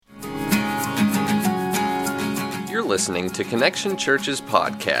listening to Connection Church's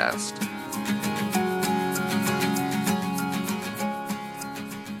podcast.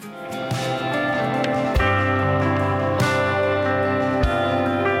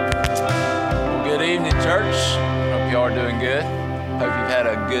 Well, good evening, church. Hope you all are doing good. Hope you've had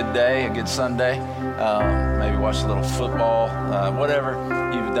a good day, a good Sunday. Maybe watched a little football, whatever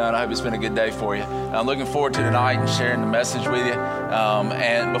you've done. I hope it's been a good day for you. I'm looking forward to tonight and sharing the message with you.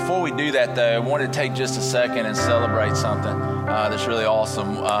 And before we do that, though, I want to take just a second and celebrate something that's really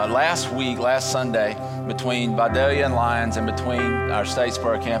awesome. Last Sunday, between Vidalia and Lyons and between our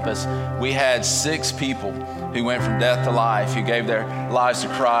Statesboro campus, we had 6 people who went from death to life, who gave their lives to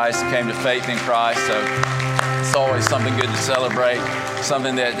Christ, came to faith in Christ. So it's always something good to celebrate,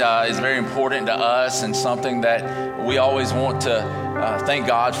 something that is very important to us and something that we always want to thank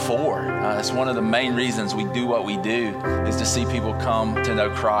God for. It's one of the main reasons we do what we do, is to see people come to know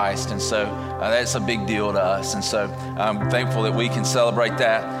Christ. And so that's a big deal to us. And so I'm thankful that we can celebrate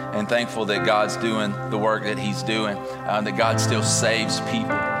that, and thankful that God's doing the work that he's doing, that God still saves people,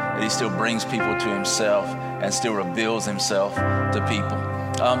 that he still brings people to himself and still reveals himself to people.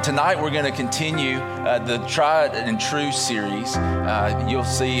 Tonight we're going to continue the Tried and True series. You'll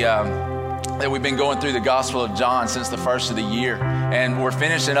see that we've been going through the Gospel of John since the first of the year. And we're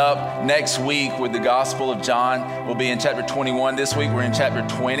finishing up next week with the Gospel of John. We'll be in chapter 21 this week. We're in chapter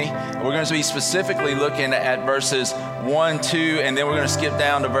 20. We're going to be specifically looking at verses 1, 2, and then we're going to skip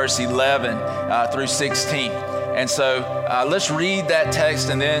down to verse 11 through 16. And so let's read that text,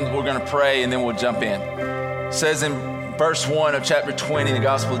 and then we're going to pray, and then we'll jump in. It says in verse 1 of chapter 20, the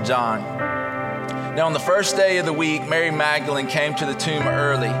Gospel of John, "Now on the first day of the week, Mary Magdalene came to the tomb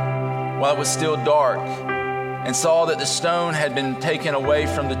early, while it was still dark, and saw that the stone had been taken away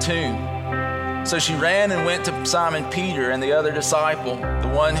from the tomb. So she ran and went to Simon Peter and the other disciple, the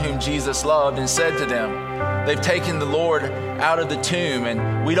one whom Jesus loved, and said to them, 'They've taken the Lord out of the tomb,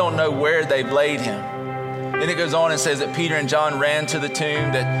 and we don't know where they've laid him.' Then it goes on and says that Peter and John ran to the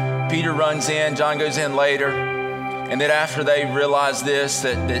tomb, that Peter runs in, John goes in later, and that after they realize this,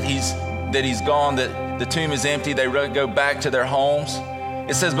 that he's gone, that the tomb is empty, they go back to their homes.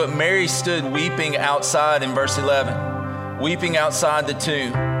 It says, but Mary stood weeping outside in verse 11, weeping outside the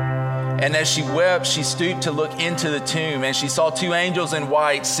tomb. And as she wept, she stooped to look into the tomb, and she saw 2 angels in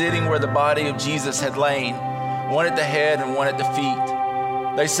white sitting where the body of Jesus had lain, one at the head and one at the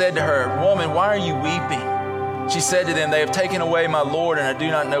feet. They said to her, 'Woman, why are you weeping?' She said to them, 'They have taken away my Lord, and I do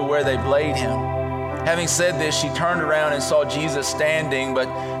not know where they've laid him.' Having said this, she turned around and saw Jesus standing, but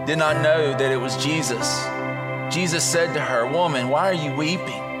did not know that it was Jesus. Jesus said to her, 'Woman, why are you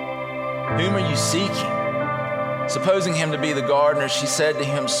weeping? Whom are you seeking?' Supposing him to be the gardener, she said to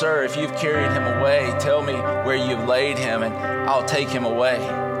him, 'Sir, if you've carried him away, tell me where you've laid him, and I'll take him away.'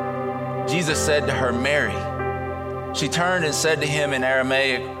 Jesus said to her, 'Mary.' She turned and said to him in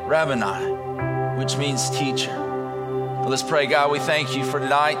Aramaic, 'Rabboni,' which means teacher." Let's pray. God, we thank you for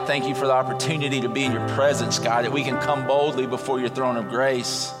tonight. Thank you for the opportunity to be in your presence, God, that we can come boldly before your throne of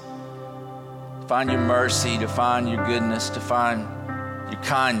grace, to find your mercy, to find your goodness, to find your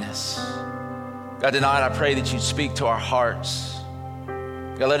kindness. God, tonight I pray that you speak to our hearts.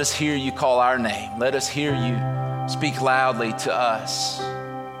 God, let us hear you call our name. Let us hear you speak loudly to us.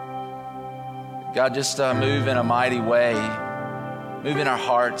 God, just move in a mighty way. Move in our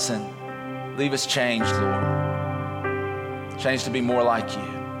hearts and leave us changed, Lord. Changed to be more like you.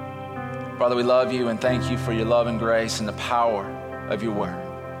 Father, we love you and thank you for your love and grace and the power of your word.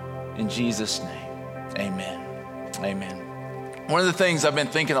 In Jesus' name, amen. Amen. One of the things I've been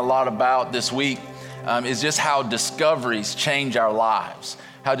thinking a lot about this week is just how discoveries change our lives,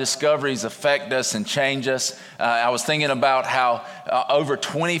 how discoveries affect us and change us. I was thinking about how over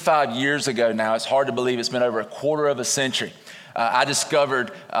 25 years ago now, it's hard to believe it's been over a quarter of a century, I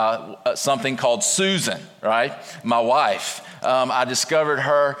discovered something called Susan, right? My wife. I discovered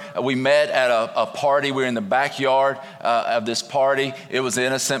her. We met at a party. We were in the backyard of this party. It was an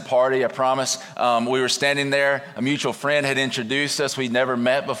innocent party, I promise. We were standing there. A mutual friend had introduced us. We'd never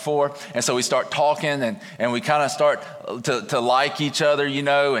met before. And so we start talking, and we kind of start to like each other, you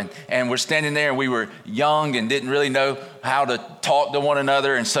know, and we're standing there, and we were young and didn't really know how to talk to one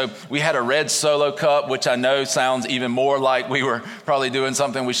another. And so we had a red Solo cup, which I know sounds even more like we were probably doing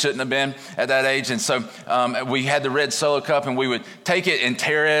something we shouldn't have been at that age. And so we had the red Solo cup, and we would take it and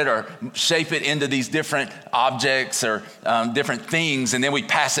tear it or shape it into these different objects or different things. And then we'd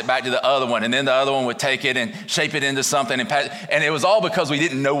pass it back to the other one. And then the other one would take it and shape it into something. And it was all because we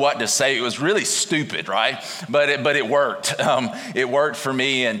didn't know what to say. It was really stupid, right? But it worked. It worked for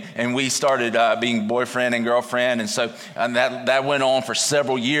me. And we started being boyfriend and girlfriend. And so And that went on for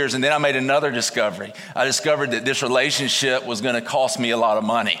several years. And then I made another discovery. I discovered that this relationship was going to cost me a lot of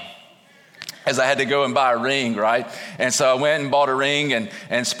money, as I had to go and buy a ring, right? And so I went and bought a ring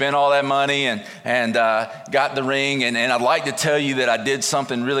and spent all that money and got the ring. And I'd like to tell you that I did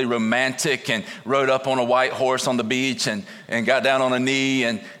something really romantic and rode up on a white horse on the beach and got down on a knee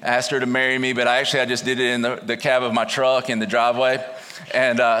and asked her to marry me. But I just did it in the cab of my truck in the driveway.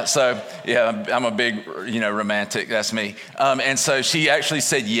 And so, yeah, I'm a big, romantic. That's me. And so she actually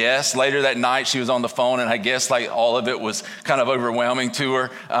said yes. Later that night, she was on the phone, and I guess like all of it was kind of overwhelming to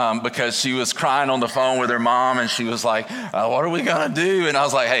her because she was crying on the phone with her mom, and she was like, what are we going to do? And I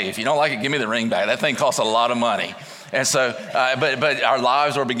was like, hey, if you don't like it, give me the ring back. That thing costs a lot of money. And so, but our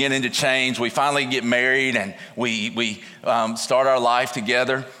lives were beginning to change. We finally get married, and we start our life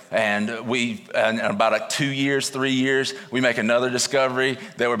together. And in about 2 years, 3 years, we make another discovery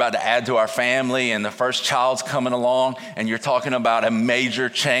that we're about to add to our family, and the first child's coming along, and you're talking about a major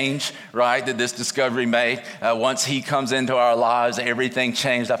change, right, that this discovery made. Once he comes into our lives, everything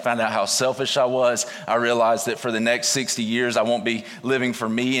changed. I found out how selfish I was. I realized that for the next 60 years, I won't be living for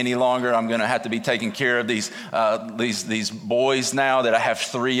me any longer. I'm going to have to be taking care of these boys now that I have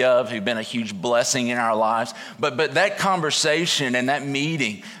 3 of, who've been a huge blessing in our lives. But that conversation and that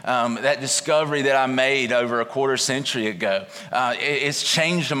meeting, that discovery that I made over a quarter century ago, it's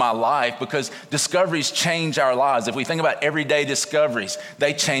changed my life, because discoveries change our lives. If we think about everyday discoveries,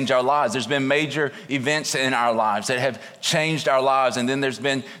 they change our lives. There's been major events in our lives that have changed our lives, and then there's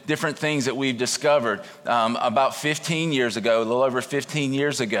been different things that we've discovered. About 15 years ago, a little over 15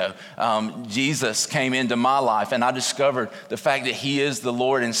 years ago, Jesus came into my life, and I discovered the fact that he is the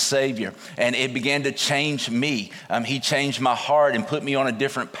Lord and Savior, and it began to change me. He changed my heart and put me on a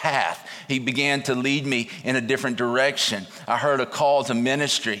different path. He began to lead me in a different direction. I heard a call to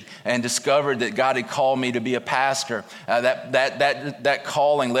ministry and discovered that God had called me to be a pastor. That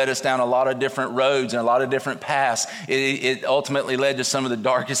calling led us down a lot of different roads and a lot of different paths. It ultimately led to some of the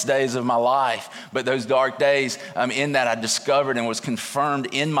darkest days of my life. But those dark days, in that I discovered and was confirmed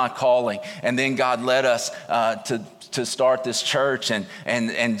in my calling. And then God led us to start this church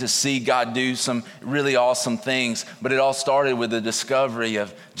and to see God do some really awesome things. But it all started with the discovery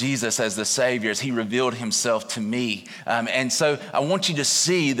of Jesus as the Savior, as he revealed himself to me. And so I want you to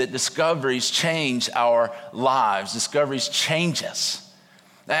see that discoveries change our lives. Discoveries change us.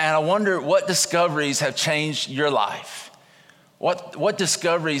 And I wonder what discoveries have changed your life. What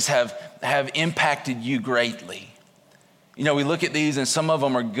discoveries have impacted you greatly? We look at these, and some of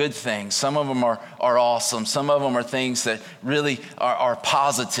them are good things. Some of them are awesome. Some of them are things that really are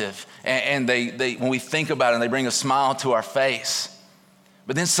positive. And they when we think about it, they bring a smile to our face.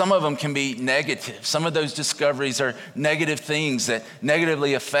 But then some of them can be negative. Some of those discoveries are negative things that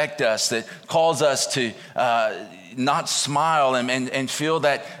negatively affect us, that cause us to not smile and feel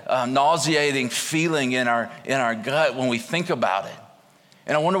that nauseating feeling in our gut when we think about it.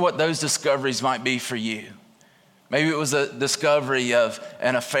 And I wonder what those discoveries might be for you. Maybe it was a discovery of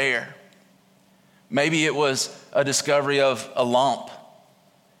an affair. Maybe it was a discovery of a lump.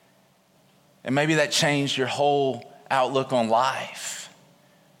 And maybe that changed your whole outlook on life.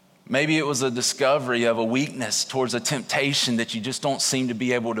 Maybe it was a discovery of a weakness towards a temptation that you just don't seem to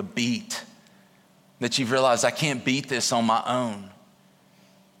be able to beat. That you've realized, I can't beat this on my own.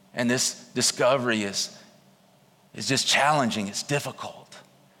 And this discovery is just challenging. It's difficult.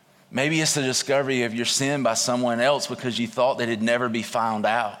 Maybe it's the discovery of your sin by someone else because you thought that it'd never be found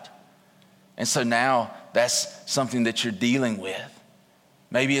out. And so now that's something that you're dealing with.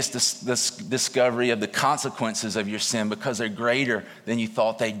 Maybe it's this discovery of the consequences of your sin because they're greater than you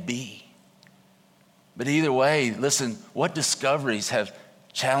thought they'd be. But either way, listen, what discoveries have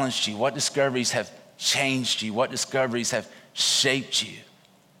challenged you? What discoveries have changed you? What discoveries have shaped you?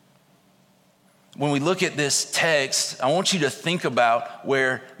 When we look at this text, I want you to think about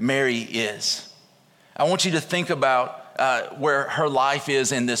where Mary is. I want you to think about where her life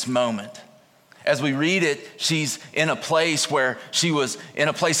is in this moment. As we read it, she's in a place where she was in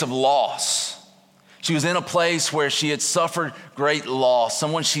a place of loss. She was in a place where she had suffered great loss.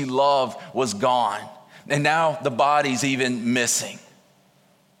 Someone she loved was gone. And now the body's even missing.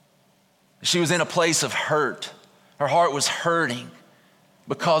 She was in a place of hurt. Her heart was hurting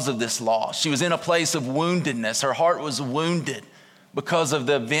because of this loss. She was in a place of woundedness. Her heart was wounded because of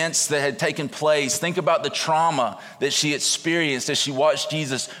the events that had taken place. Think about the trauma that she experienced as she watched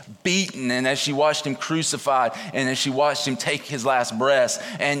Jesus beaten and as she watched him crucified and as she watched him take his last breath.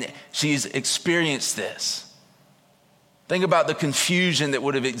 And she's experienced this. Think about the confusion that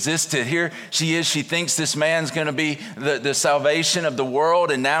would have existed. Here she is, she thinks this man's gonna be the salvation of the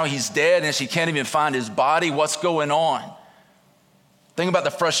world, and now he's dead and she can't even find his body. What's going on? Think about the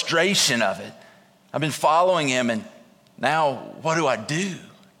frustration of it. I've been following him, and now what do I do?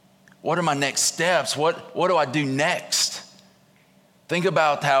 What are my next steps? What do I do next? Think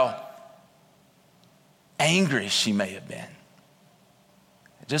about how angry she may have been.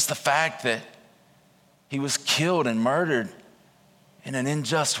 Just the fact that he was killed and murdered in an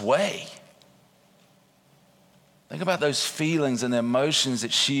unjust way. Think about those feelings and the emotions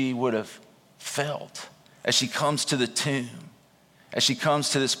that she would have felt as she comes to the tomb, as she comes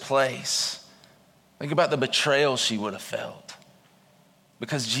to this place. Think about the betrayal she would have felt,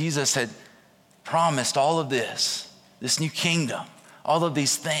 because Jesus had promised all of this new kingdom, all of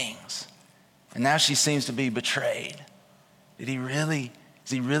these things. And now she seems to be betrayed. Is he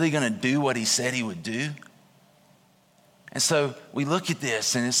really going to do what he said he would do? And so we look at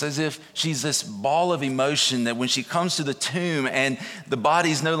this, and it's as if she's this ball of emotion that when she comes to the tomb and the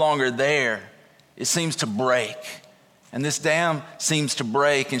body's no longer there, it seems to break. And this dam seems to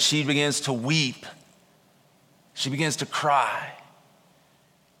break, and she begins to weep. She begins to cry.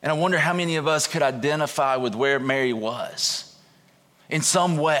 And I wonder how many of us could identify with where Mary was in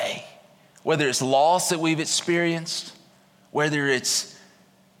some way, whether it's loss that we've experienced, whether it's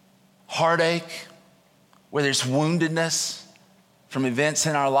heartache, whether it's woundedness from events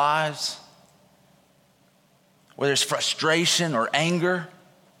in our lives, whether it's frustration or anger.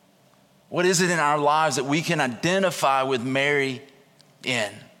 What is it in our lives that we can identify with Mary in?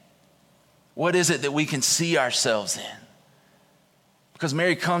 What is it that we can see ourselves in? Because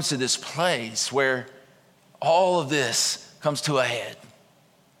Mary comes to this place where all of this comes to a head.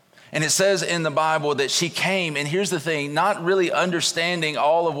 And it says in the Bible that she came, and here's the thing, not really understanding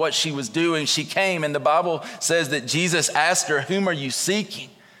all of what she was doing. She came, and the Bible says that Jesus asked her, "Whom are you seeking?"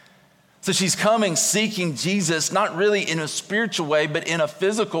 So she's coming seeking Jesus, not really in a spiritual way, but in a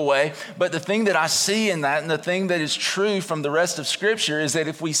physical way. But the thing that I see in that, and the thing that is true from the rest of Scripture, is that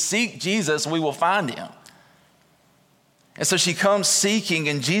if we seek Jesus, we will find him. And so she comes seeking,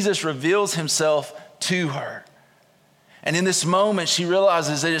 and Jesus reveals himself to her. And in this moment, she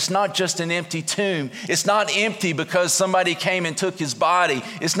realizes that it's not just an empty tomb. It's not empty because somebody came and took his body.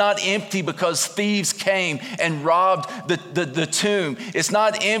 It's not empty because thieves came and robbed the tomb. It's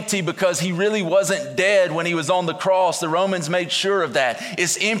not empty because he really wasn't dead when he was on the cross. The Romans made sure of that.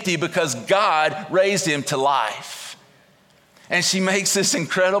 It's empty because God raised him to life. And she makes this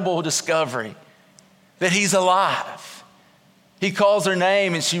incredible discovery that he's alive. He calls her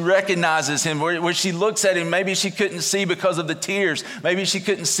name and she recognizes him. Where she looks at him, maybe she couldn't see because of the tears. Maybe she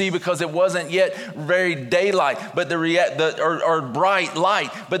couldn't see because it wasn't yet very daylight, but or bright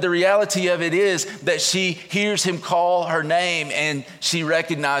light. But the reality of it is that she hears him call her name, and she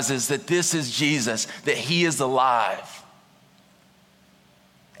recognizes that this is Jesus, that he is alive.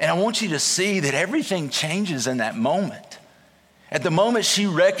 And I want you to see that everything changes in that moment. At the moment she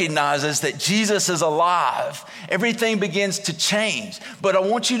recognizes that Jesus is alive, everything begins to change. But I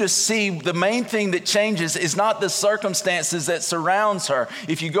want you to see the main thing that changes is not the circumstances that surrounds her.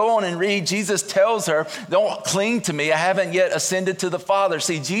 If you go on and read, Jesus tells her, "Don't cling to me. I haven't yet ascended to the Father."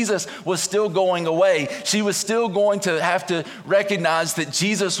 See, Jesus was still going away. She was still going to have to recognize that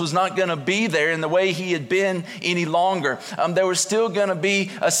Jesus was not going to be there in the way he had been any longer. There was still going to be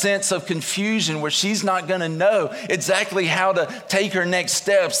a sense of confusion where she's not going to know exactly how to take her next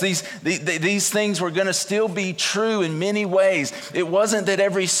steps. These things were going to still be true in many ways. It wasn't that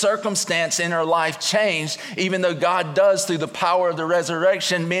every circumstance in her life changed, even though God does, through the power of the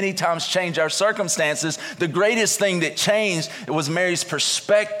resurrection, many times change our circumstances. The greatest thing that changed was Mary's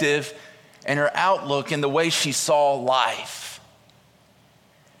perspective and her outlook and the way she saw life.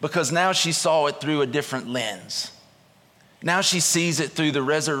 Because now she saw it through a different lens. Now she sees it through the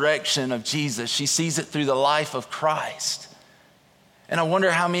resurrection of Jesus. She sees it through the life of Christ. And I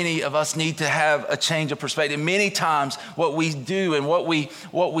wonder how many of us need to have a change of perspective. Many times what we do and what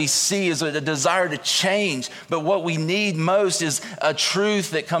we see is a desire to change. But what we need most is a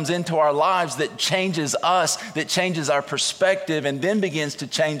truth that comes into our lives that changes us, that changes our perspective, and then begins to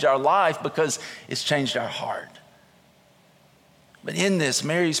change our life because it's changed our heart. But in this,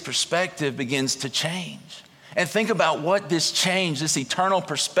 Mary's perspective begins to change. And think about what this change, this eternal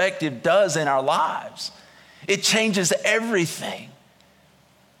perspective, does in our lives. It changes everything.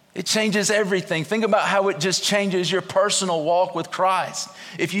 It changes everything. Think about how it just changes your personal walk with Christ.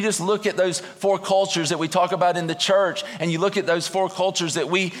 If you just look at those 4 cultures that we talk about in the church, and you look at those 4 cultures that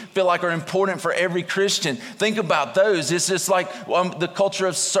we feel like are important for every Christian, think about those. It's just like the culture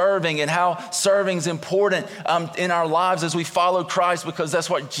of serving and how serving is important in our lives as we follow Christ, because that's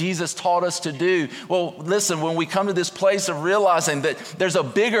what Jesus taught us to do. Well, listen, when we come to this place of realizing that there's a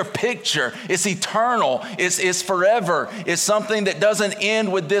bigger picture, it's eternal, it's forever, it's something that doesn't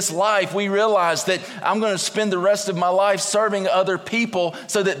end with this life, we realize that I'm going to spend the rest of my life serving other people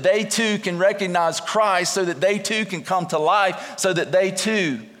so that they too can recognize Christ, so that they too can come to life, so that they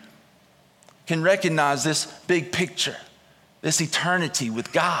too can recognize this big picture, this eternity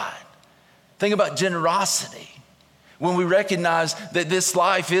with God. Think about generosity. When we recognize that this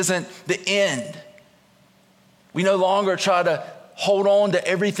life isn't the end, we no longer try to hold on to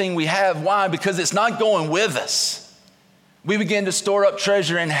everything we have. Why? Because it's not going with us. We begin to store up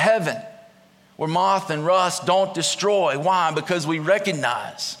treasure in heaven where moth and rust don't destroy. Why? Because we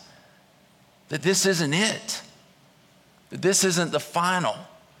recognize that this isn't it, that this isn't the final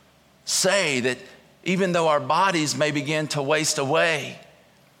say, that even though our bodies may begin to waste away,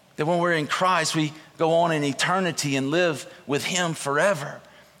 that when we're in Christ, we go on in eternity and live with Him forever.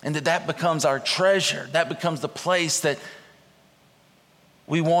 And that becomes our treasure. That becomes the place that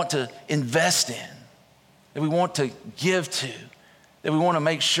we want to invest in, that we want to give to, that we want to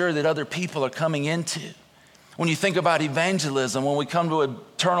make sure that other people are coming into. When you think about evangelism, when we come to an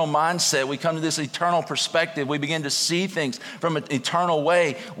eternal mindset, we come to this eternal perspective, we begin to see things from an eternal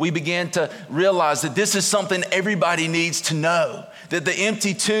way. We begin to realize that this is something everybody needs to know, that the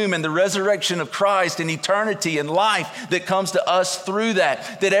empty tomb and the resurrection of Christ and eternity and life that comes to us through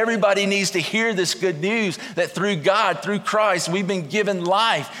that everybody needs to hear this good news, that through God, through Christ, we've been given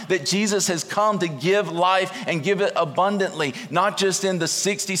life, that Jesus has come to give life and give it abundantly, not just in the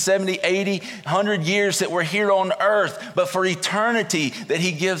 60, 70, 80, 100 years that we're here on earth, but for eternity, that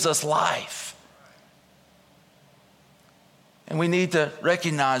He gives us life. And we need to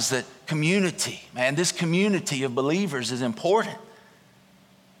recognize that community, man, this community of believers is important.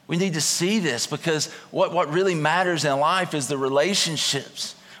 We need to see this, because what really matters in life is the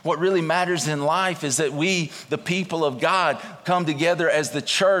relationships. What really matters in life is that we, the people of God, come together as the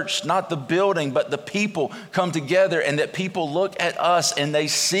church, not the building, but the people come together, and that people look at us and they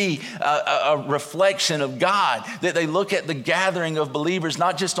see a reflection of God, that they look at the gathering of believers,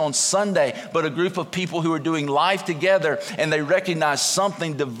 not just on Sunday, but a group of people who are doing life together, and they recognize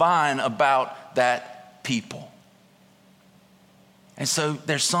something divine about that people. And so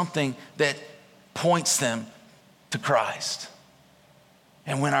there's something that points them to Christ.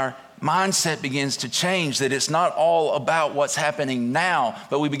 And when our mindset begins to change, that it's not all about what's happening now,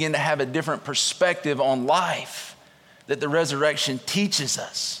 but we begin to have a different perspective on life that the resurrection teaches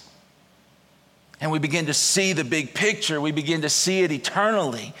us. And we begin to see the big picture. We begin to see it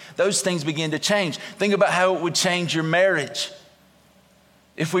eternally. Those things begin to change. Think about how it would change your marriage.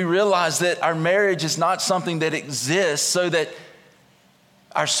 If we realize that our marriage is not something that exists so that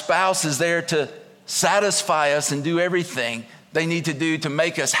our spouse is there to satisfy us and do everything they need to do to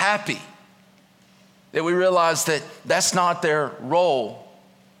make us happy, that we realize that that's not their role,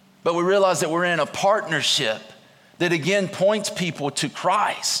 but we realize that we're in a partnership that again points people to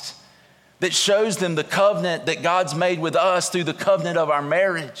Christ, that shows them the covenant that God's made with us through the covenant of our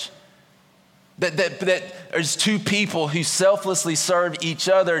marriage. That there's two people who selflessly serve each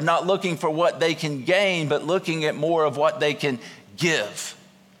other, not looking for what they can gain, but looking at more of what they can give.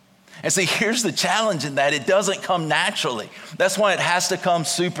 And see, here's the challenge in that. It doesn't come naturally. That's why it has to come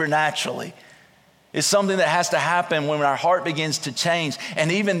supernaturally. It's something that has to happen when our heart begins to change.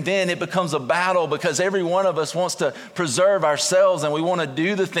 And even then it becomes a battle, because every one of us wants to preserve ourselves, and we want to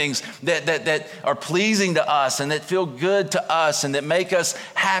do the things that are pleasing to us and that feel good to us and that make us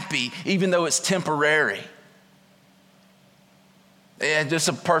happy, even though it's temporary. And just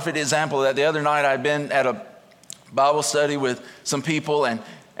a perfect example of that. The other night I'd been at a Bible study with some people, and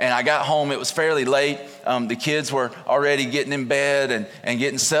I got home, it was fairly late. The kids were already getting in bed and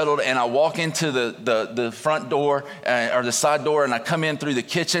getting settled. And I walk into the front door or the side door, and I come in through the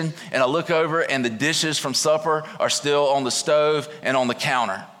kitchen, and I look over, and the dishes from supper are still on the stove and on the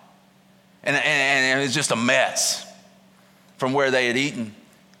counter. And it's just a mess from where they had eaten.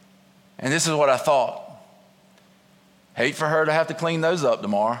 And this is what I thought. Hate for her to have to clean those up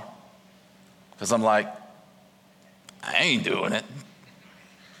tomorrow. Because I'm like, I ain't doing it.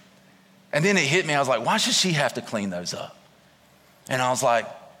 And then it hit me. I was like, why should she have to clean those up? And I was like,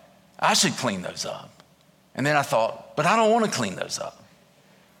 I should clean those up. And then I thought, but I don't want to clean those up.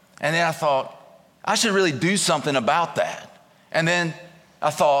 And then I thought, I should really do something about that. And then I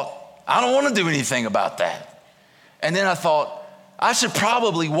thought, I don't want to do anything about that. And then I thought, I should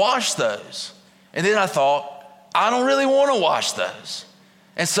probably wash those. And then I thought, I don't really want to wash those.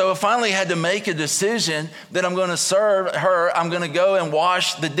 And so I finally had to make a decision that I'm going to serve her. I'm going to go and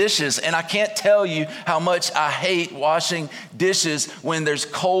wash the dishes. And I can't tell you how much I hate washing dishes when there's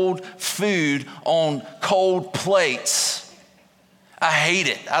cold food on cold plates. I hate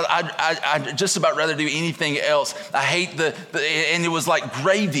it. I just about rather do anything else. I hate and it was like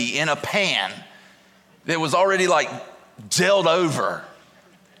gravy in a pan that was already like gelled over.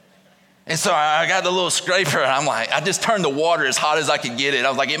 And so I got the little scraper and I'm like, I just turned the water as hot as I could get it. I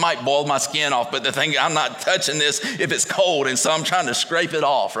was like, it might boil my skin off, but the thing, I'm not touching this if it's cold. And so I'm trying to scrape it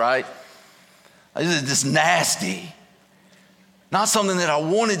off, right? This is just nasty. Not something that I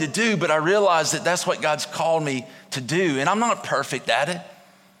wanted to do, but I realized that that's what God's called me to do. And I'm not perfect at it.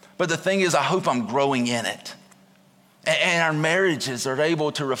 But the thing is, I hope I'm growing in it. And our marriages are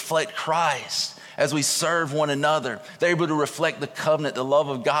able to reflect Christ as we serve one another. They're able to reflect the covenant, the love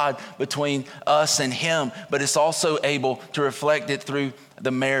of God between us and him. But it's also able to reflect it through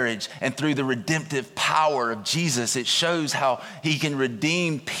the marriage and through the redemptive power of Jesus. It shows how he can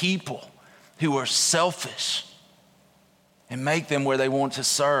redeem people who are selfish and make them where they want to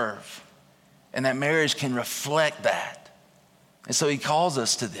serve. And that marriage can reflect that. And so he calls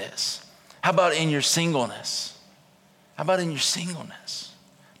us to this. How about in your singleness? How about in your singleness?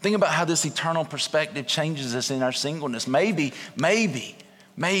 Think about how this eternal perspective changes us in our singleness. Maybe,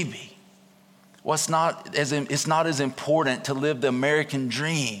 it's not as important to live the American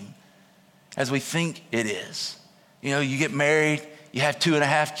dream as we think it is. You know, you get married, you have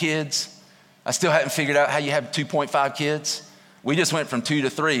 2.5 kids. I still haven't figured out how you have 2.5 kids. We just went from 2 to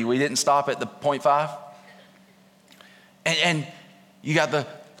 3. We didn't stop at the 0.5. And you got the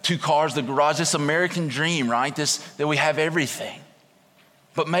 2 cars, the garage, this American dream, right? That we have everything.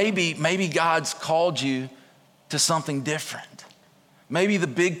 But maybe God's called you to something different. Maybe the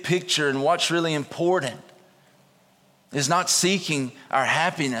big picture and what's really important is not seeking our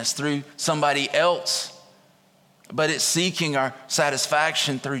happiness through somebody else, but it's seeking our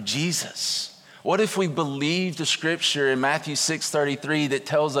satisfaction through Jesus. What if we believe the scripture in Matthew 6:33 that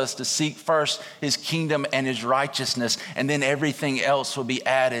tells us to seek first his kingdom and his righteousness, and then everything else will be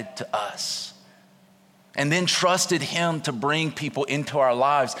added to us? And then trusted him to bring people into our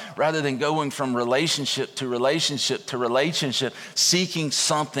lives rather than going from relationship to relationship to relationship, seeking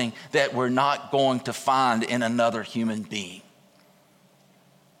something that we're not going to find in another human being.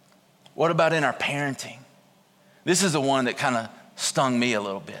 What about in our parenting? This is the one that kind of stung me a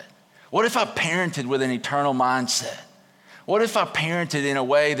little bit. What if I parented with an eternal mindset? What if I parented in a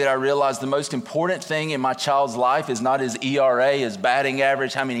way that I realized the most important thing in my child's life is not his ERA, his batting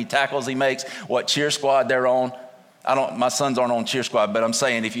average, how many tackles he makes, what cheer squad they're on? My sons aren't on cheer squad, but I'm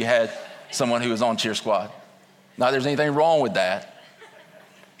saying if you had someone who was on cheer squad. Not that there's anything wrong with that.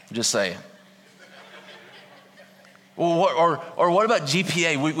 I'm just saying. Well, or what about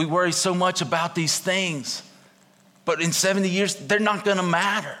GPA? We worry so much about these things, but in 70 years, they're not gonna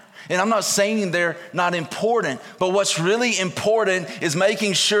matter. And I'm not saying they're not important, but what's really important is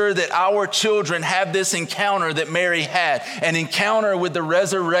making sure that our children have this encounter that Mary had, an encounter with the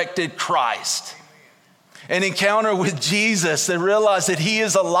resurrected Christ, an encounter with Jesus that realize that he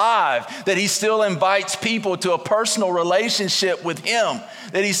is alive, that he still invites people to a personal relationship with him,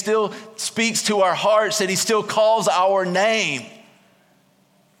 that he still speaks to our hearts, that he still calls our name,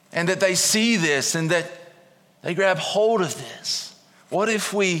 and that they see this and that they grab hold of this. What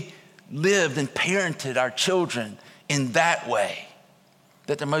if we lived and parented our children in that way?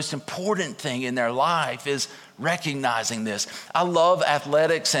 That the most important thing in their life is recognizing this. I love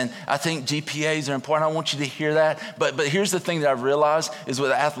athletics and I think GPAs are important. I want you to hear that. But here's the thing that I've realized is with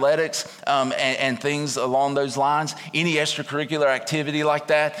athletics and things along those lines, any extracurricular activity like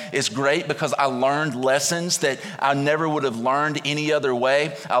that is great because I learned lessons that I never would have learned any other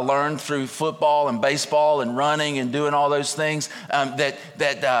way. I learned through football and baseball and running and doing all those things that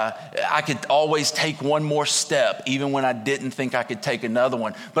I could always take one more step even when I didn't think I could take another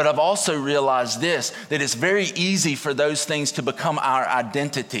one. But I've also realized this, that it's very easy for those things to become our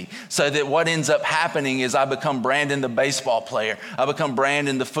identity. So that what ends up happening is I become Brandon the baseball player. I become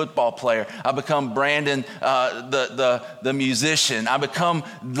Brandon the football player. I become Brandon the musician. I become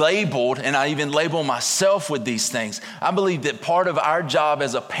labeled, and I even label myself with these things. I believe that part of our job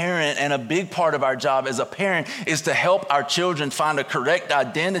as a parent, and a big part of our job as a parent, is to help our children find a correct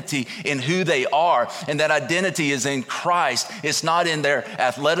identity in who they are. And that identity is in Christ. It's not in their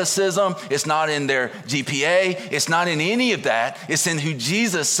athleticism. It's not in their GPA. day. It's not in any of that. It's in who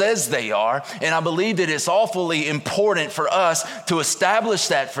Jesus says they are. And I believe that it's awfully important for us to establish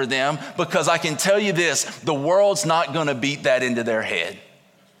that for them, because I can tell you this, the world's not going to beat that into their head.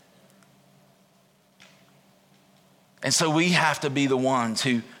 And so we have to be the ones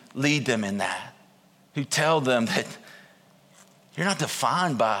who lead them in that, who tell them that you're not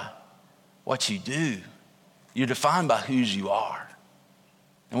defined by what you do. You're defined by whose you are.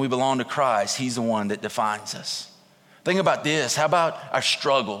 And we belong to Christ. He's the one that defines us. Think about this. How about our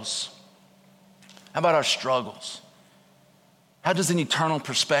struggles? How about our struggles? How does an eternal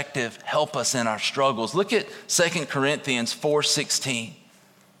perspective help us in our struggles? Look at 2 Corinthians 4:16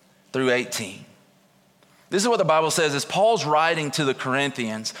 through 18. This is what the Bible says. As Paul's writing to the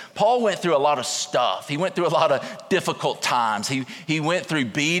Corinthians, Paul went through a lot of stuff. He went through a lot of difficult times. He went through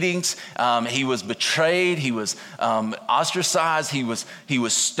beatings. He was betrayed. He was ostracized. He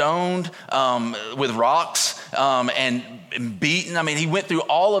was stoned with rocks and beaten. I mean, he went through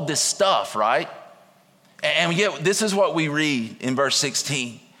all of this stuff, right? And yet, this is what we read in verse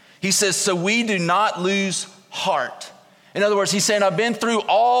 16. He says, so we do not lose heart. In other words, he's saying, I've been through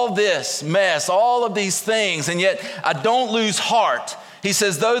all this mess, all of these things, and yet I don't lose heart. He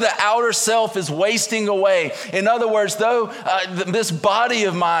says, though the outer self is wasting away. In other words, though this body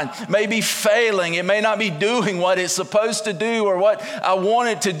of mine may be failing, it may not be doing what it's supposed to do or what I want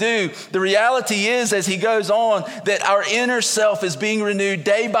it to do. The reality is, as he goes on, that our inner self is being renewed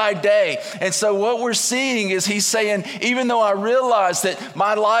day by day. And so what we're seeing is he's saying, even though I realize that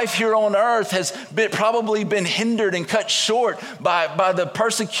my life here on earth has probably been hindered and cut short by the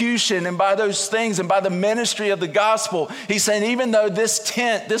persecution and by those things and by the ministry of the gospel, he's saying, even though this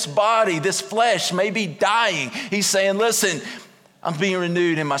tent, this body, this flesh may be dying, he's saying, listen, I'm being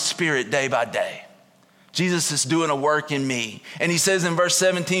renewed in my spirit day by day. Jesus is doing a work in me. And he says in verse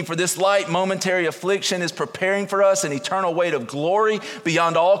 17, for this light momentary affliction is preparing for us an eternal weight of glory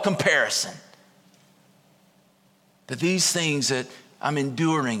beyond all comparison. That these things that I'm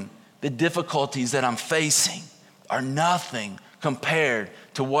enduring, the difficulties that I'm facing, are nothing compared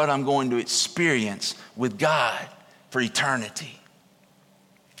to what I'm going to experience with God for eternity.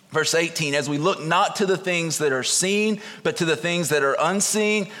 Verse 18, as we look not to the things that are seen, but to the things that are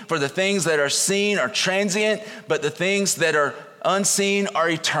unseen. For the things that are seen are transient, but the things that are unseen are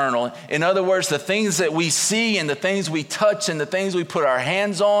eternal. In other words, the things that we see and the things we touch and the things we put our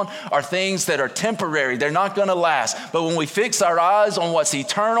hands on are things that are temporary. They're not going to last. But when we fix our eyes on what's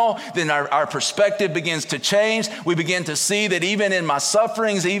eternal, then our perspective begins to change. We begin to see that even in my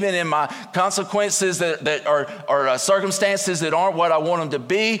sufferings, even in my consequences that are circumstances that aren't what I want them to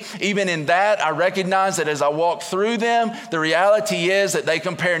be, even in that, I recognize that as I walk through them, the reality is that they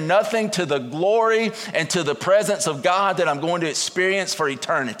compare nothing to the glory and to the presence of God that I'm going to experience for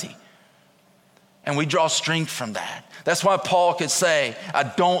eternity. And we draw strength from that. That's why Paul could say, I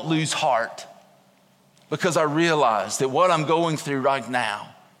don't lose heart, because I realize that what I'm going through right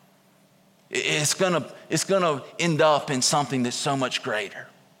now, it's gonna end up in something that's so much greater.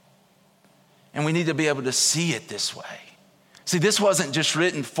 And we need to be able to see it this way. See, this wasn't just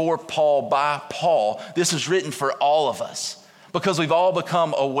written for Paul by Paul. This is written for all of us. Because we've all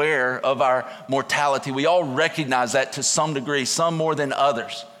become aware of our mortality. We all recognize that to some degree, some more than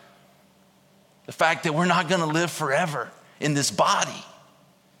others. The fact that we're not going to live forever in this body.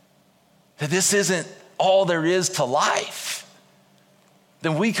 That this isn't all there is to life.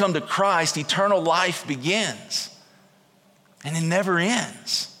 Then we come to Christ, eternal life begins. And it never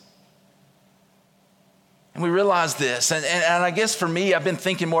ends. And we realize this, and I guess for me, I've been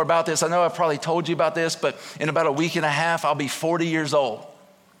thinking more about this. I know I've probably told you about this, but in about a week and a half, I'll be 40 years old.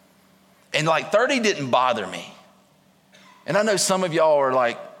 And like 30 didn't bother me. And I know some of y'all are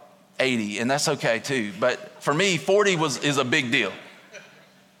like 80, and that's okay too. But for me, 40 is a big deal.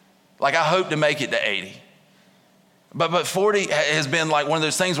 Like I hope to make it to 80. But 40 has been like one of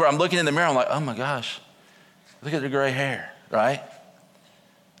those things where I'm looking in the mirror, I'm like, oh my gosh, look at the gray hair, right?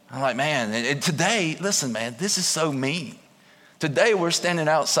 I'm like, man, and today, listen, man, this is so mean. Today we're standing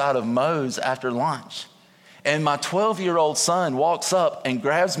outside of Moe's after lunch. And my 12-year-old son walks up and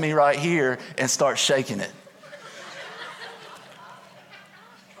grabs me right here and starts shaking it.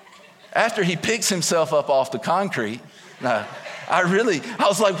 After he picks himself up off the concrete, I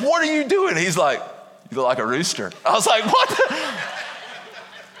was like, what are you doing? He's like, you look like a rooster. I was like, what the?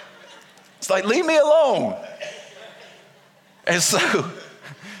 It's like, leave me alone. And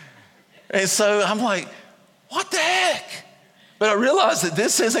so I'm like, what the heck? But I realized that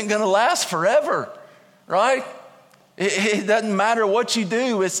this isn't going to last forever, right? It doesn't matter what you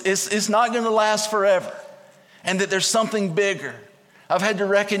do. It's not going to last forever. And that there's something bigger. I've had to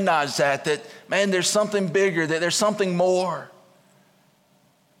recognize that, man, there's something bigger, that there's something more.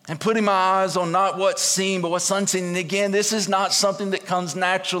 And putting my eyes on not what's seen, but what's unseen. And again, this is not something that comes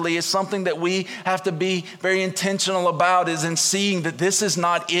naturally. It's something that we have to be very intentional about, is in seeing that this is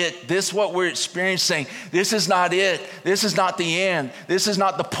not it. This, what we're experiencing, this is not it. This is not the end. This is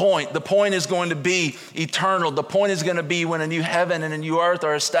not the point. The point is going to be eternal. The point is going to be when a new heaven and a new earth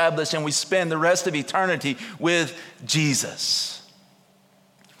are established and we spend the rest of eternity with Jesus.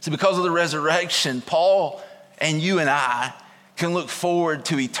 So because of the resurrection, Paul and you and I can look forward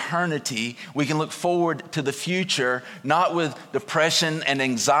to eternity. We can look forward to the future, not with depression and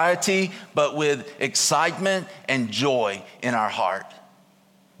anxiety, but with excitement and joy in our heart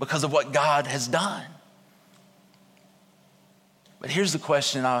because of what God has done. But here's the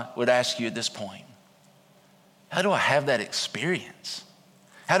question I would ask you at this point. How do I have that experience?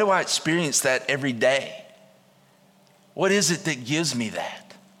 How do I experience that every day? What is it that gives me that?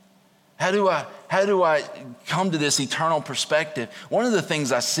 How do I come to this eternal perspective? One of the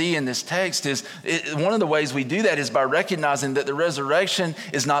things I see in this text is, one of the ways we do that is by recognizing that the resurrection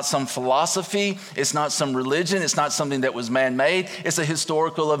is not some philosophy, it's not some religion, it's not something that was man-made, it's a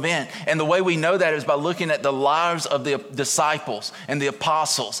historical event. And the way we know that is by looking at the lives of the disciples and the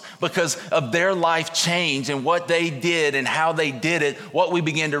apostles. Because of their life change and what they did and how they did it, what we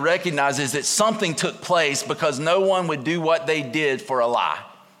begin to recognize is that something took place because no one would do what they did for a lie.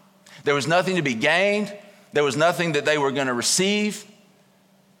 There was nothing to be gained. There was nothing that they were going to receive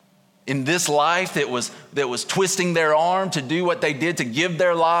in this life that was twisting their arm to do what they did, to give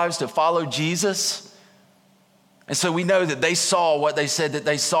their lives, to follow Jesus. And so we know that they saw what they said that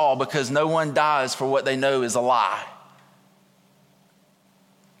they saw, because no one dies for what they know is a lie.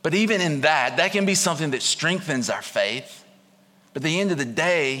 But even in that can be something that strengthens our faith. But at the end of the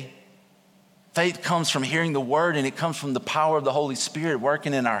day, faith comes from hearing the word, and it comes from the power of the Holy Spirit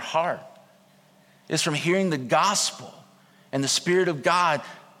working in our heart. It's from hearing the gospel and the Spirit of God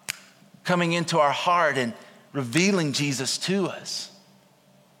coming into our heart and revealing Jesus to us.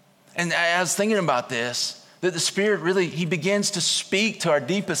 And I was thinking about this, that the Spirit really, he begins to speak to our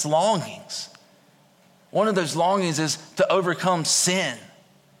deepest longings. One of those longings is to overcome sin.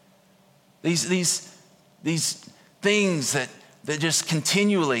 These things that just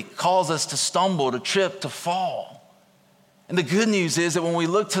continually cause us to stumble, to trip, to fall. And the good news is that when we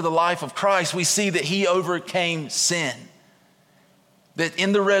look to the life of Christ, we see that he overcame sin. That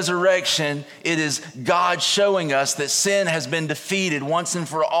in the resurrection, it is God showing us that sin has been defeated once and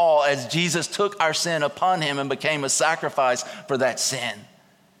for all, as Jesus took our sin upon him and became a sacrifice for that sin.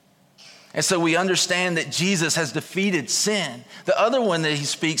 And so we understand that Jesus has defeated sin. The other one that he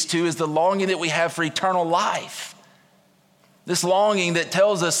speaks to is the longing that we have for eternal life. This longing that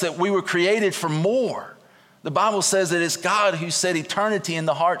tells us that we were created for more. The Bible says that it's God who set eternity in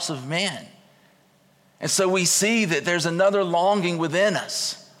the hearts of men. And so we see that there's another longing within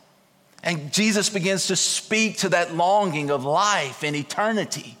us. And Jesus begins to speak to that longing of life and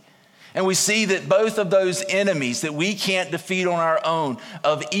eternity. And we see that both of those enemies that we can't defeat on our own,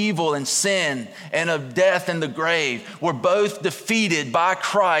 of evil and sin and of death and the grave, were both defeated by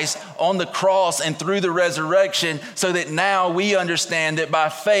Christ on the cross and through the resurrection, so that now we understand that by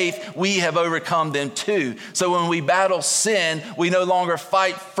faith we have overcome them too. So when we battle sin, we no longer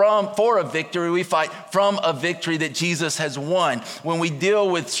fight for a victory, we fight from a victory that Jesus has won. When we deal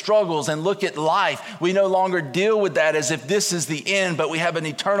with struggles and look at life, we no longer deal with that as if this is the end, but we have an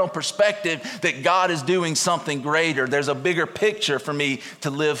eternal perspective that God is doing something greater. There's a bigger picture for me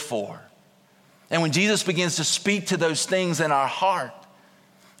to live for. And when Jesus begins to speak to those things in our heart,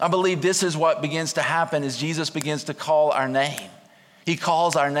 I believe this is what begins to happen as Jesus begins to call our name. He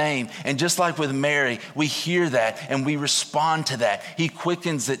calls our name. And just like with Mary, we hear that and we respond to that. He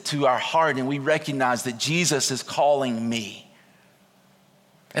quickens it to our heart, and we recognize that Jesus is calling me.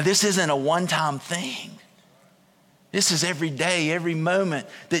 And this isn't a one-time thing. This is every day, every moment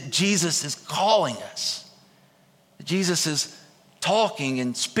that Jesus is calling us. Jesus is talking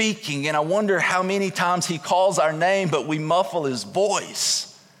and speaking, and I wonder how many times he calls our name, but we muffle his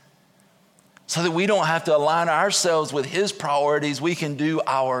voice so that we don't have to align ourselves with his priorities. We can do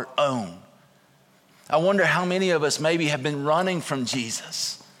our own. I wonder how many of us maybe have been running from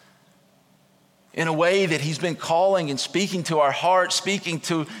Jesus in a way that he's been calling and speaking to our heart, speaking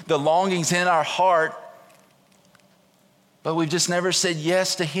to the longings in our heart, but we've just never said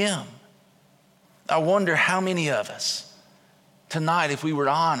yes to him. I wonder how many of us tonight, if we were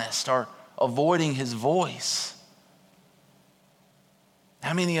honest, are avoiding his voice.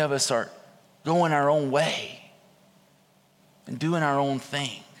 How many of us are going our own way and doing our own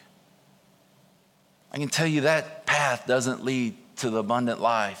thing? I can tell you that path doesn't lead to the abundant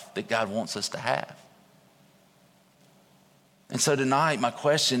life that God wants us to have. And so tonight, my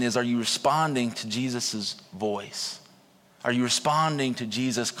question is, are you responding to Jesus' voice? Are you responding to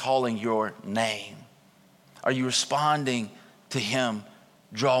Jesus calling your name? Are you responding to him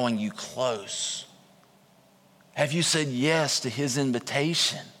drawing you close? Have you said yes to his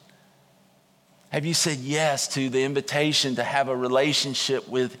invitation? Have you said yes to the invitation to have a relationship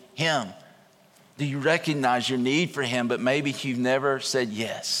with him? Do you recognize your need for him, but maybe you've never said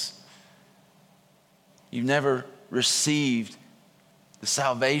yes? You've never received the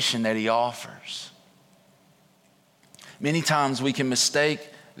salvation that he offers. Many times we can mistake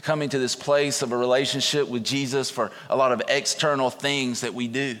coming to this place of a relationship with Jesus for a lot of external things that we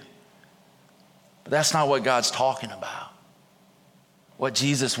do. But that's not what God's talking about. What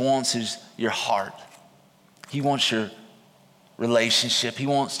Jesus wants is your heart. He wants your relationship. He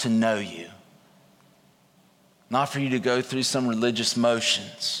wants to know you. Not for you to go through some religious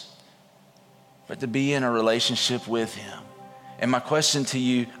motions, but to be in a relationship with him. And my question to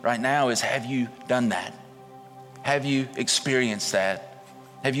you right now is, have you done that? Have you experienced that?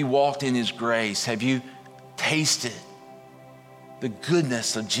 Have you walked in his grace? Have you tasted the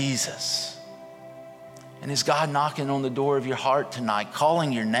goodness of Jesus? And is God knocking on the door of your heart tonight,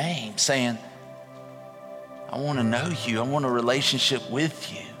 calling your name, saying, I want to know you. I want a relationship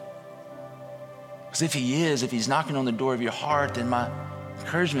with you. Because if he is, if he's knocking on the door of your heart, then my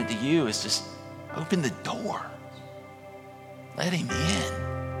encouragement to you is just open the door. Let him in.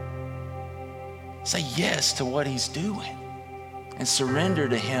 Say yes to what he's doing and surrender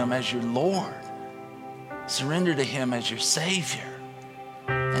to him as your Lord. Surrender to him as your Savior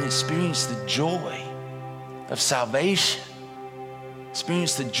and experience the joy of salvation.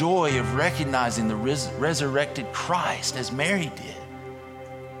 Experience the joy of recognizing the resurrected Christ as Mary did.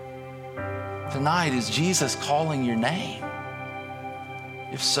 Tonight, is Jesus calling your name?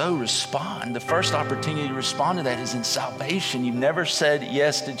 If so, respond. The first opportunity to respond to that is in salvation. You've never said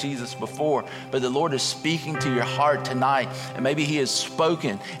yes to Jesus before, but the Lord is speaking to your heart tonight, and maybe he has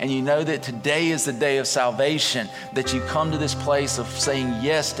spoken, and you know that today is the day of salvation, that you come to this place of saying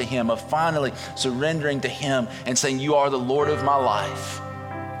yes to him, of finally surrendering to him and saying, you are the Lord of my life.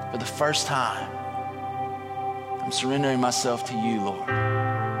 For the first time, I'm surrendering myself to you, Lord.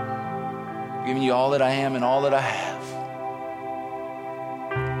 I'm giving you all that I am and all that I have.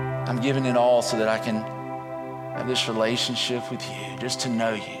 I'm giving it all so that I can have this relationship with you, just to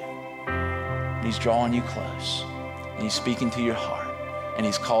know you. And he's drawing you close, and he's speaking to your heart, and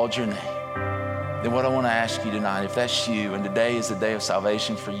he's called your name. Then what I want to ask you tonight, if that's you, and today is the day of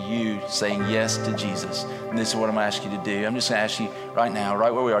salvation for you, saying yes to Jesus, and this is what I'm going to ask you to do. I'm just going to ask you right now,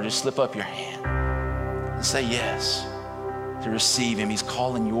 right where we are, just slip up your hand and say yes to receive him. He's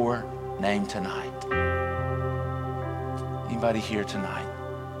calling your name tonight. Anybody here tonight?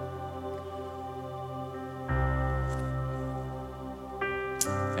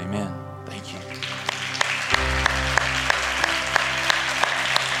 Amen. Thank you.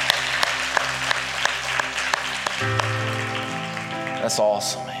 That's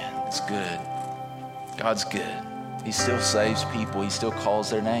awesome, man. It's good. God's good. He still saves people. He still calls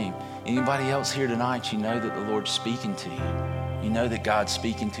their name. Anybody else here tonight, you know that the Lord's speaking to you. You know that God's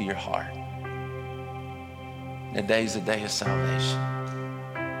speaking to your heart. Today's the day of salvation.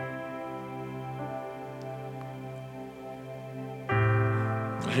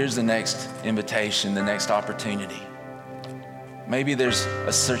 Here's the next invitation, the next opportunity. Maybe there's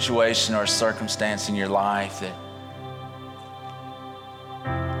a situation or a circumstance in your life that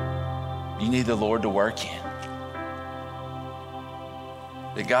you need the Lord to work in.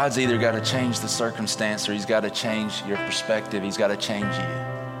 That God's either got to change the circumstance or he's got to change your perspective. He's got to change you.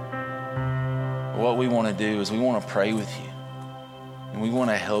 What we want to do is we want to pray with you. And we want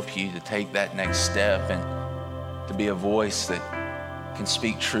to help you to take that next step and to be a voice that can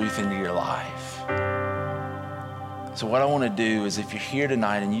speak truth into your life. So what I want to do is, if you're here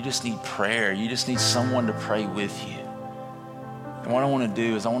tonight and you just need prayer, you just need someone to pray with you. And what I want to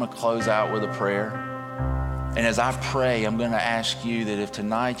do is I want to close out with a prayer. And as I pray, I'm going to ask you that if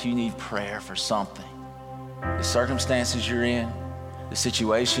tonight you need prayer for something, the circumstances you're in, the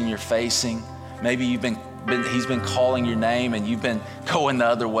situation you're facing, maybe he's been calling your name and you've been going the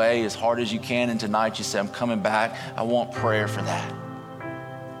other way as hard as you can, and tonight you say, I'm coming back. I want prayer for that.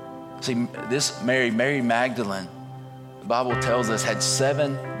 See, this Mary Magdalene, the Bible tells us, had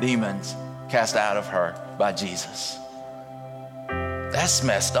 7 demons cast out of her by Jesus. That's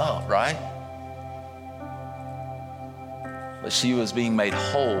messed up, right? But she was being made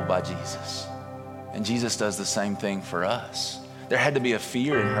whole by Jesus. And Jesus does the same thing for us. There had to be a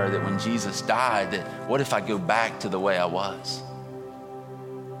fear in her that when Jesus died, that what if I go back to the way I was?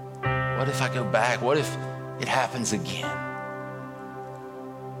 What if I go back? What if it happens again?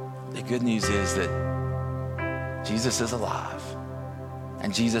 The good news is that Jesus is alive,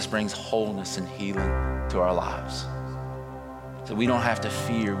 and Jesus brings wholeness and healing to our lives. So we don't have to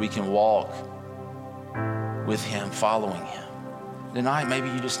fear. We can walk with him, following him. Tonight, maybe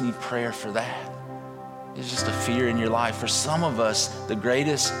you just need prayer for that. It's just a fear in your life. For some of us, the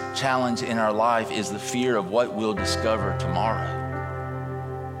greatest challenge in our life is the fear of what we'll discover tomorrow.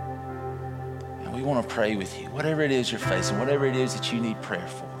 And we want to pray with you. Whatever it is you're facing, whatever it is that you need prayer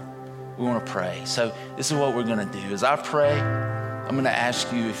for, we want to pray. So this is what we're going to do. As I pray, I'm going to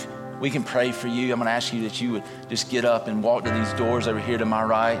ask you if we can pray for you. I'm going to ask you that you would just get up and walk to these doors over here to my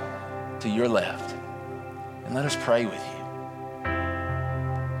right, to your left, and let us pray with you.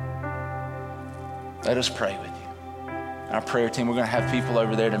 Let us pray with you. And our prayer team, we're going to have people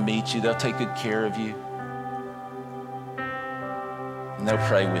over there to meet you. They'll take good care of you. And they'll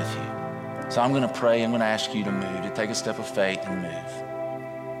pray with you. So I'm going to pray. I'm going to ask you to move, to take a step of faith and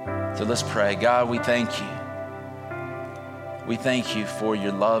move. So let's pray. God, we thank you. We thank you for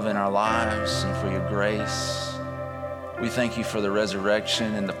your love in our lives and for your grace. We thank you for the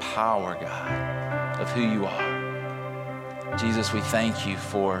resurrection and the power, God, of who you are. Jesus, we thank you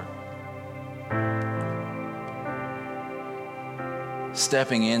for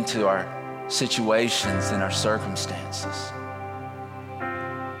stepping into our situations and our circumstances.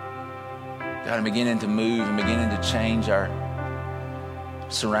 God, and beginning to move and beginning to change our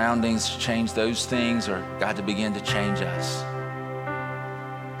surroundings, to change those things, or God, to begin to change us.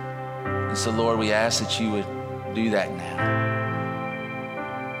 And so, Lord, we ask that you would do that now.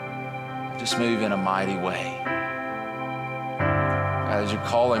 Just move in a mighty way. God, as you're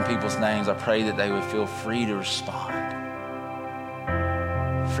calling people's names, I pray that they would feel free to respond.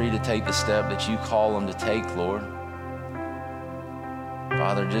 Free to take the step that you call them to take, Lord.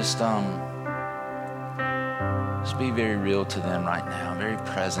 Father, just be very real to them right now, very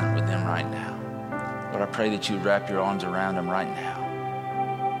present with them right now. Lord, I pray that you would wrap your arms around them right now.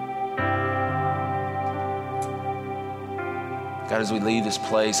 God, as we leave this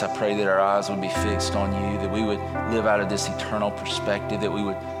place, I pray that our eyes would be fixed on you, that we would live out of this eternal perspective, that we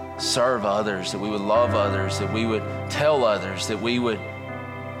would serve others, that we would love others, that we would tell others, that we would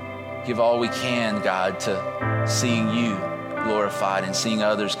give all we can, God, to seeing you glorified and seeing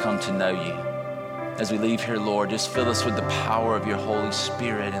others come to know you. As we leave here, Lord, just fill us with the power of your Holy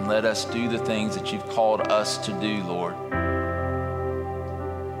Spirit and let us do the things that you've called us to do, Lord.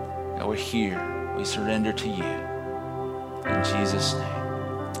 God, we're here. We surrender to you. In Jesus' name,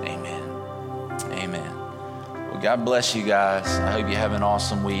 amen. Amen. Well, God bless you guys. I hope you have an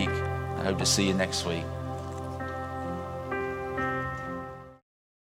awesome week. I hope to see you next week.